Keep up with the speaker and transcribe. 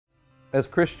As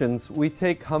Christians, we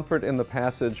take comfort in the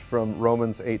passage from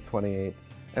Romans 8:28,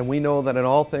 and we know that in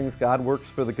all things God works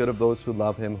for the good of those who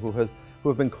love Him, who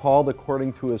have been called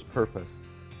according to His purpose.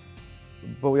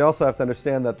 But we also have to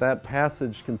understand that that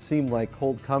passage can seem like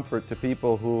cold comfort to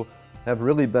people who have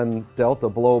really been dealt a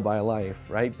blow by life,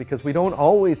 right? Because we don't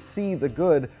always see the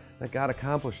good that God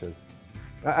accomplishes.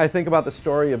 I think about the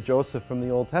story of Joseph from the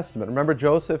Old Testament. Remember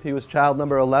Joseph? He was child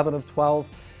number 11 of 12.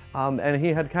 And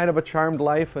he had kind of a charmed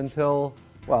life until,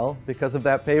 well, because of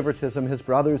that favoritism, his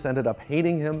brothers ended up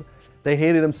hating him. They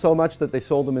hated him so much that they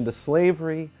sold him into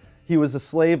slavery. He was a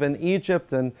slave in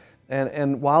Egypt,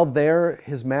 and while there,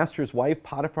 his master's wife,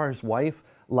 Potiphar's wife,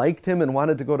 liked him and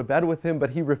wanted to go to bed with him,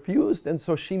 but he refused, and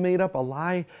so she made up a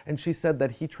lie, and she said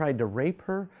that he tried to rape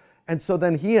her. And so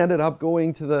then he ended up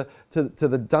going to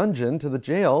the dungeon, to the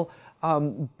jail,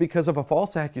 because of a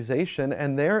false accusation,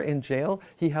 and there in jail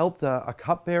he helped a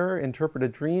cupbearer interpret a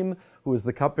dream, who was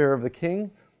the cupbearer of the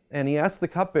king, and he asked the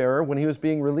cupbearer when he was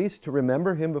being released to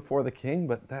remember him before the king,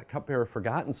 but that cupbearer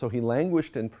forgot, and so he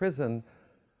languished in prison.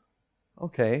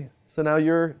 Okay, so now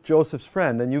you're Joseph's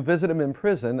friend, and you visit him in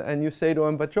prison, and you say to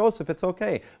him, but Joseph, it's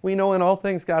okay. We know in all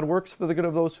things God works for the good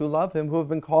of those who love Him, who have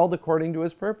been called according to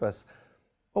His purpose.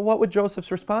 But what would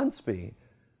Joseph's response be?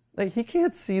 Like, he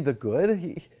can't see the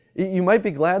good. You might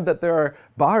be glad that there are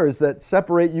bars that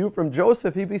separate you from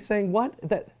Joseph. He'd be saying, what?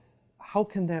 How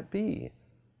can that be?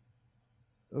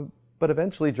 But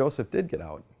eventually Joseph did get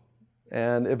out.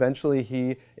 And eventually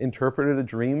he interpreted a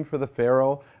dream for the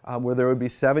Pharaoh where there would be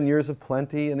 7 years of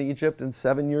plenty in Egypt and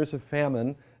 7 years of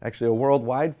famine, actually a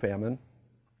worldwide famine.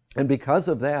 And because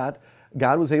of that,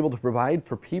 God was able to provide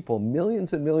for people,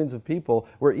 millions and millions of people,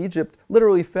 where Egypt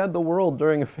literally fed the world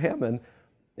during a famine,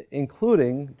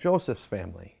 including Joseph's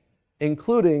family,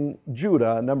 including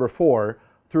Judah, number 4,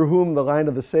 through whom the line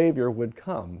of the Savior would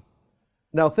come.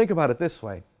 Now think about it this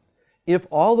way. If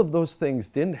all of those things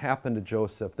didn't happen to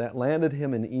Joseph that landed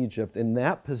him in Egypt in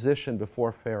that position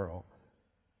before Pharaoh,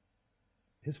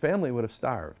 his family would have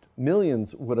starved.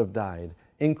 Millions would have died,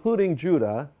 including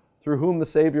Judah, through whom the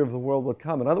Savior of the world would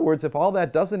come. In other words, if all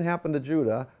that doesn't happen to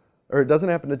Judah, or it doesn't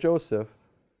happen to Joseph,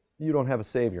 you don't have a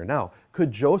Savior. Now,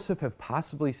 could Joseph have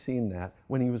possibly seen that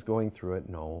when he was going through it?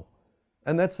 No.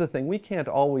 And that's the thing. We can't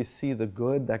always see the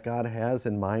good that God has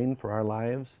in mind for our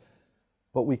lives,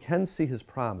 but we can see His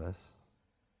promise.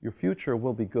 Your future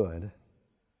will be good.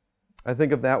 I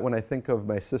think of that when I think of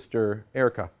my sister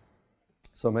Erica.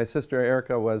 So my sister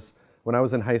Erica was, when I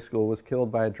was in high school, was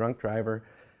killed by a drunk driver.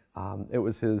 It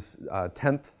was his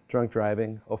 10th drunk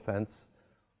driving offense,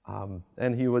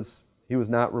 and he was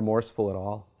not remorseful at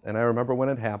all. And I remember when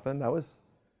it happened, I was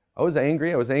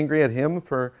angry. I was angry at him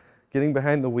for getting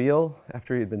behind the wheel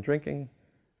after he had been drinking.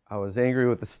 I was angry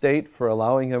with the state for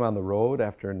allowing him on the road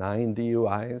after 9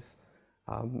 DUIs.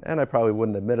 And I probably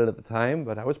wouldn't admit it at the time,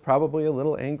 but I was probably a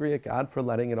little angry at God for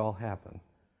letting it all happen.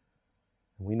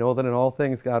 And we know that in all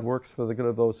things God works for the good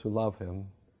of those who love Him,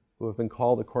 who have been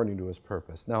called according to His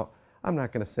purpose. Now, I'm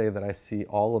not going to say that I see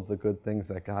all of the good things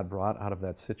that God brought out of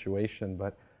that situation,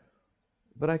 but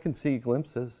I can see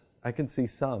glimpses. I can see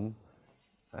some.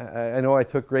 I know I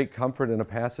took great comfort in a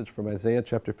passage from Isaiah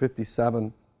chapter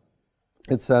 57.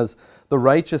 It says, "The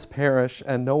righteous perish,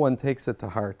 and no one takes it to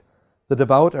heart. The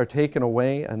devout are taken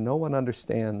away, and no one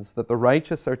understands that the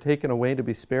righteous are taken away to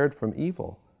be spared from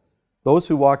evil. Those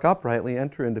who walk uprightly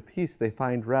enter into peace. They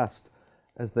find rest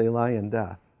as they lie in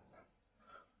death."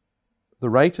 The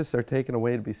righteous are taken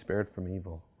away to be spared from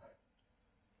evil.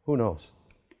 Who knows?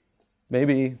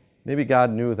 Maybe God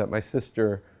knew that my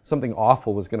sister, something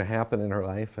awful was going to happen in her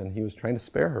life, and He was trying to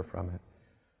spare her from it.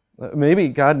 Maybe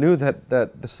God knew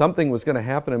that something was going to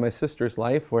happen in my sister's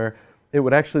life where it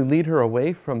would actually lead her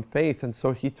away from faith, and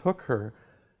so He took her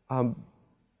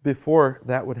before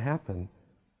that would happen.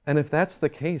 And if that's the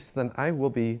case, then I will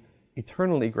be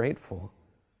eternally grateful.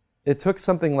 It took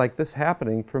something like this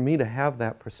happening for me to have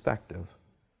that perspective.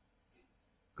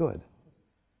 Good.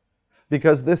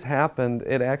 Because this happened,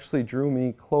 it actually drew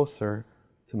me closer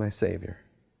to my Savior.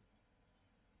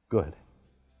 Good.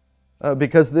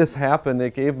 Because this happened,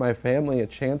 it gave my family a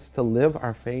chance to live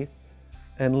our faith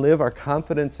and live our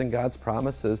confidence in God's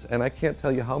promises. And I can't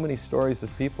tell you how many stories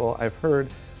of people I've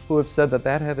heard who have said that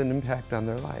that had an impact on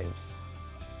their lives.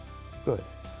 Good.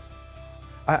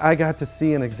 I got to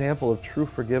see an example of true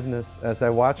forgiveness as I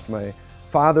watched my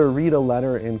father read a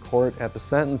letter in court at the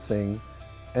sentencing,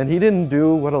 and he didn't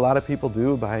do what a lot of people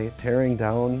do by tearing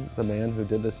down the man who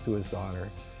did this to his daughter.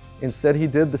 Instead, he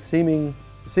did the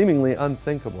seemingly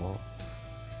unthinkable.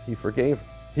 He forgave.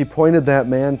 He pointed that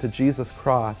man to Jesus'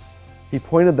 cross. He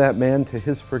pointed that man to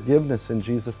His forgiveness in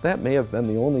Jesus. That may have been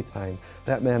the only time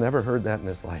that man ever heard that in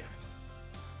his life.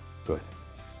 Good.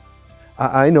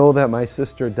 I know that my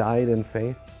sister died in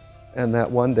faith and that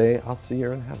one day I'll see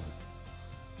her in heaven.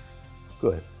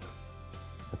 Good.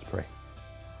 Let's pray.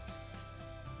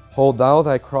 Hold thou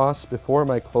thy cross before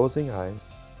my closing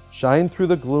eyes. Shine through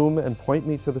the gloom and point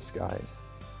me to the skies.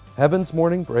 Heaven's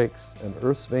morning breaks and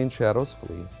earth's vain shadows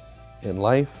flee. In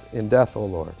life, in death, O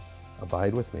Lord,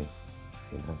 abide with me.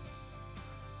 Amen.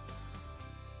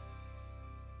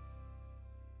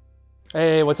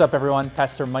 Hey, what's up everyone?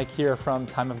 Pastor Mike here from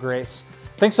Time of Grace.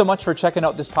 Thanks so much for checking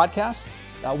out this podcast.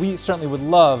 We certainly would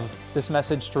love this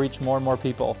message to reach more and more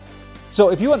people. So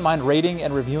if you wouldn't mind rating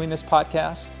and reviewing this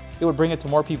podcast, it would bring it to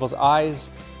more people's eyes,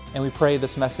 and we pray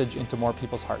this message into more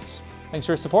people's hearts. Thanks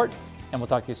for your support, and we'll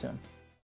talk to you soon.